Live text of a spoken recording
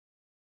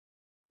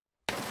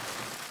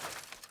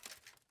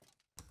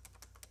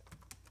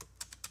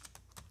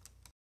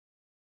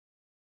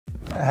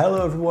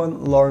Hello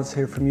everyone, Lawrence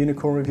here from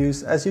Unicorn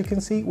Reviews, as you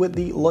can see with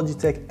the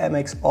Logitech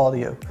MX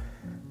Audio.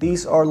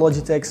 These are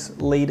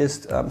Logitech's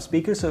latest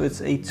speakers, so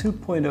it's a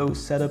 2.0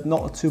 setup,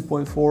 not a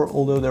 2.4,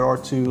 although there are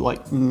two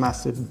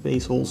massive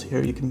bass holes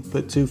here. You can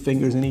put 2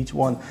 fingers in each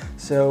one,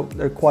 so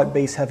they're quite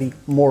bass heavy.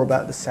 More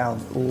about the sound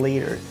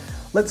later.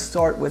 Let's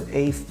start with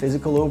a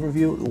physical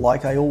overview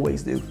like I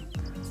always do.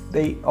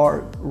 They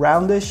are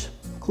roundish,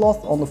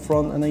 cloth on the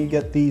front, and then you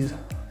get these,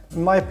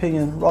 in my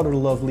opinion, rather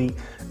lovely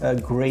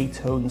gray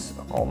tones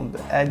on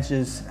the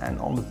edges and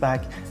on the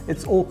back.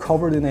 It's all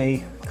covered in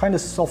a kind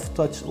of soft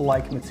touch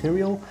like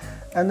material,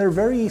 and they're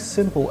very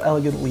simple,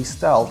 elegantly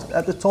styled.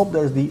 At the top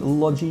there's the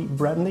Logi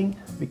branding,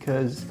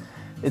 because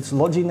it's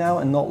Logi now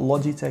and not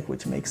Logitech,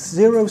 which makes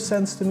zero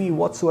sense to me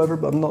whatsoever,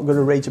 but I'm not going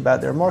to rage about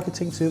their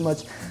marketing too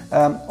much.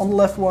 On the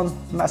left one,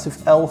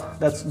 massive L,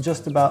 that's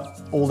just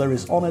about all there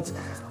is on it.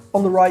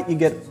 On the right you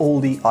get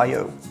all the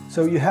I/O.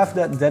 So you have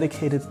that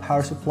dedicated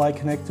power supply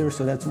connector,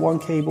 so that's one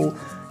cable.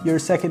 Your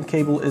second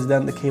cable is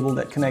then the cable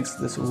that connects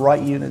this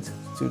right unit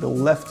to the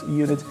left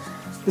unit.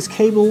 This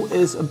cable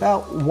is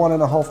about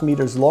 1.5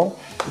 meters long.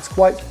 It's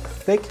quite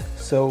thick,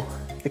 so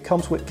it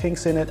comes with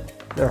kinks in it.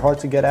 They're hard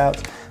to get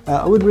out.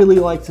 I would really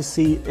like to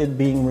see it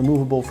being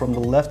removable from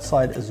the left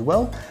side as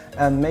well,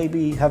 and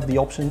maybe have the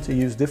option to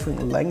use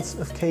different lengths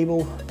of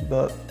cable,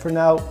 but for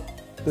now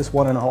this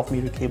 1.5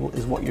 meter cable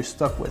is what you're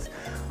stuck with.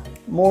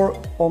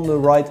 More on the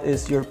right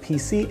is your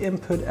PC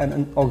input and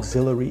an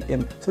auxiliary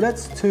input. So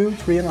that's 2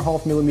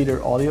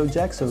 3.5mm audio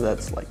jacks, so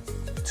that's like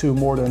 2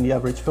 more than the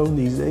average phone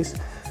these days.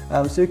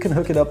 So you can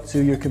hook it up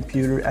to your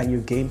computer and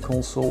your game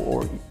console,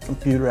 or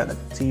computer and a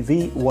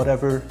TV,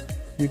 whatever,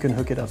 you can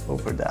hook it up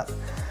over that.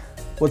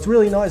 What's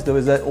really nice though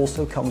is that it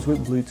also comes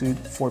with Bluetooth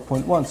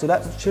 4.1, so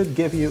that should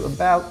give you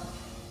about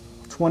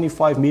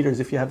 25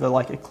 meters if you have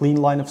a clean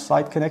line of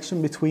sight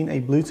connection between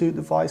a Bluetooth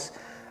device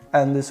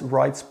and this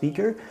right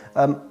speaker.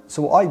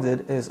 So what I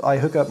did is I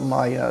hook up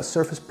my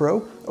Surface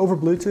Pro over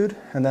Bluetooth,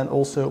 and then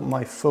also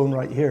my phone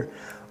right here.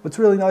 What's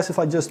really nice, if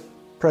I just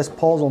press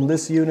pause on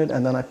this unit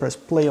and then I press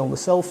play on the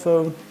cell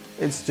phone,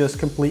 it's just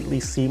completely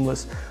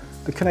seamless.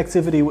 The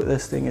connectivity with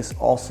this thing is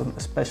awesome,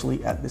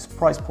 especially at this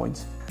price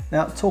point.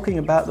 Now, talking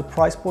about the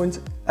price point,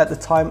 at the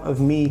time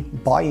of me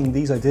buying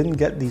these, I didn't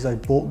get these, I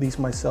bought these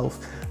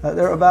myself.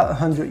 They're about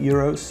 100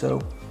 euros,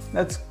 so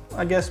that's,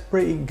 I guess,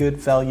 pretty good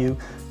value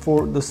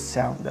for the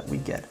sound that we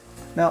get.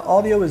 Now,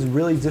 audio is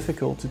really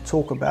difficult to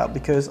talk about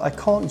because I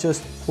can't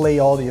just play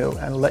audio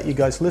and let you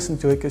guys listen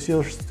to it, because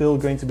you're still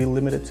going to be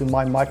limited to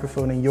my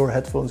microphone and your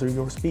headphones or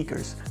your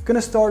speakers. I'm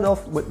gonna start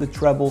off with the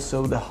treble,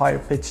 so the higher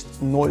pitched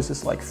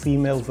noises like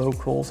female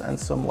vocals and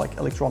some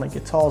electronic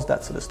guitars,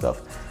 that sort of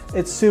stuff.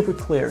 It's super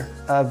clear,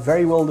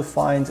 very well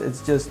defined.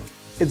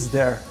 It's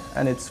there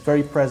and it's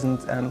very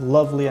present and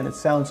lovely, and it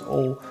sounds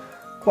all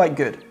quite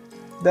good.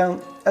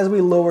 Then as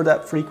we lower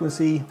that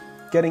frequency,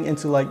 getting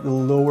into the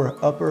lower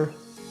upper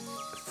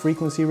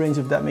frequency range,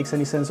 if that makes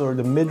any sense, or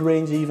the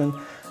mid-range even,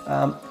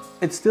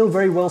 it's still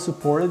very well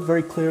supported,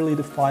 very clearly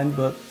defined,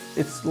 but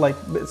it's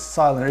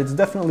silent. It's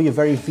definitely a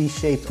very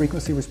V-shaped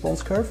frequency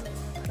response curve,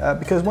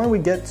 because when we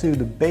get to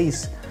the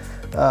bass,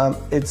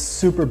 it's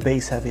super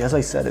bass heavy. As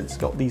I said, it's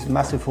got these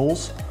massive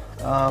holes,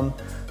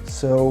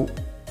 so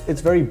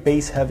it's very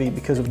bass heavy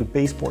because of the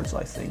bass ports,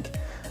 I think.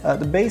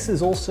 The bass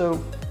is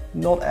also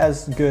not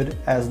as good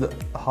as the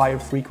higher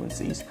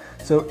frequencies,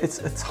 so it's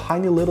a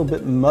tiny little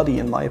bit muddy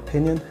in my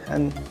opinion,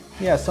 and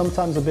yeah,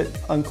 sometimes a bit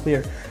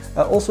unclear.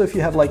 Also, if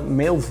you have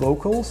male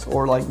vocals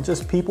or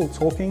just people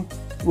talking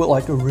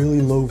with a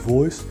really low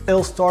voice,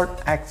 it'll start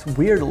act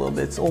weird a little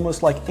bit. It's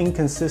almost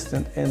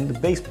inconsistent in the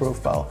bass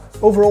profile.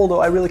 Overall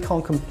though, I really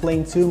can't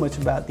complain too much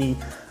about the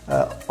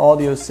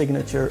audio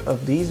signature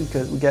of these,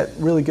 because we get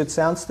really good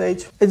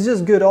soundstage. It's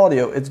just good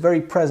audio, it's very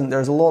present,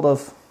 there's a lot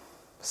of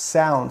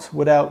sound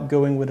without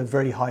going with a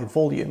very high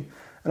volume,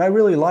 and I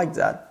really like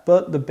that,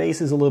 but the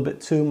bass is a little bit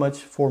too much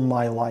for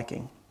my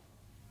liking.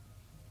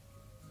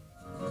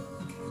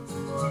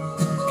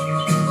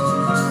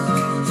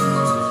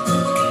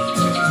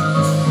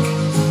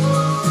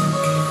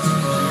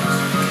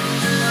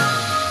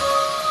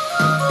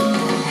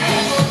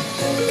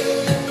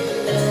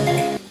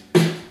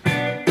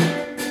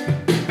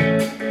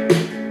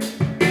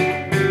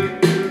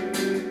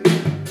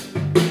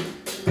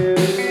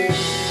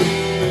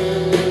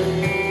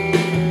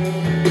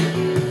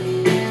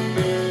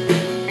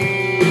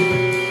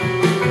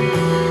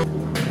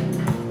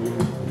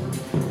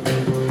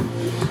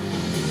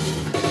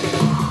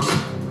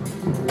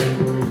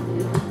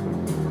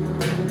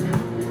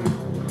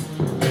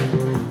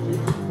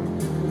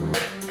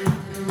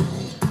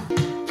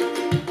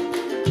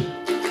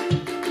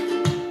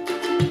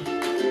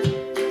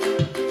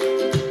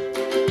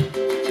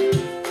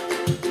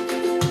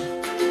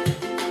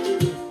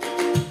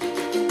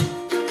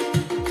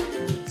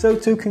 So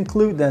to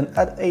conclude then,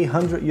 at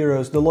 100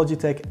 euros, the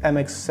Logitech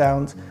MX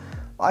Sound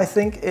I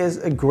think is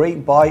a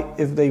great buy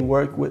if they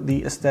work with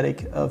the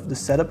aesthetic of the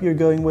setup you're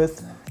going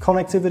with.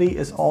 Connectivity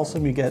is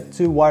awesome, you get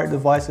 2 wired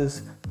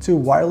devices, 2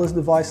 wireless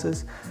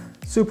devices,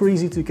 Super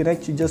easy to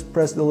connect. You just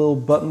press the little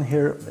button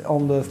here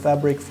on the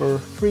fabric for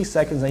 3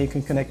 seconds and you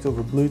can connect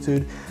over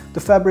Bluetooth. The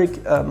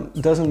fabric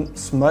doesn't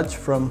smudge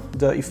from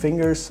dirty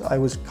fingers. I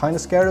was kind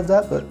of scared of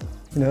that, but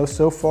you know,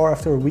 so far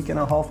after a week and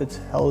a half, it's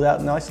held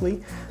out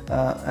nicely.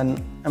 And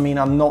I mean,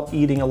 I'm not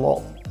eating a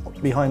lot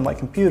behind my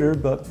computer,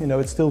 but you know,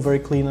 it's still very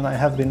clean, and I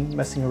have been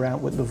messing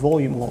around with the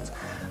volume a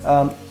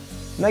lot.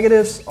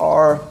 Negatives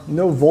are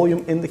no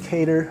volume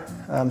indicator,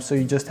 so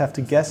you just have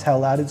to guess how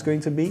loud it's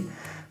going to be.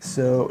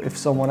 So if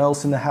someone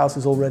else in the house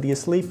is already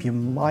asleep, you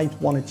might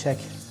want to check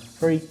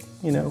very,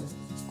 you know,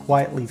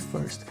 quietly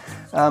first.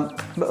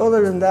 But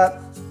other than that,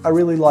 I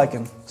really like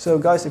them. So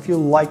guys, if you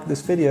like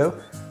this video,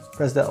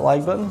 press that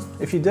like button.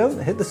 If you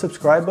don't, hit the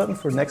subscribe button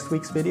for next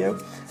week's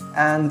video.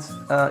 And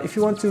if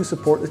you want to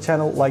support the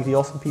channel like the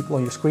awesome people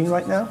on your screen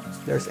right now,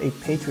 there's a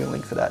Patreon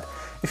link for that.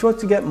 If you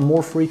want to get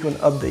more frequent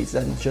updates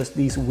than just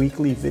these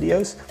weekly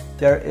videos,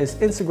 there is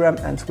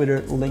Instagram and Twitter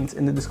linked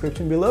in the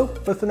description below.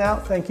 But for now,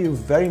 thank you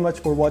very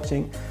much for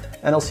watching,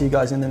 and I'll see you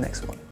guys in the next one.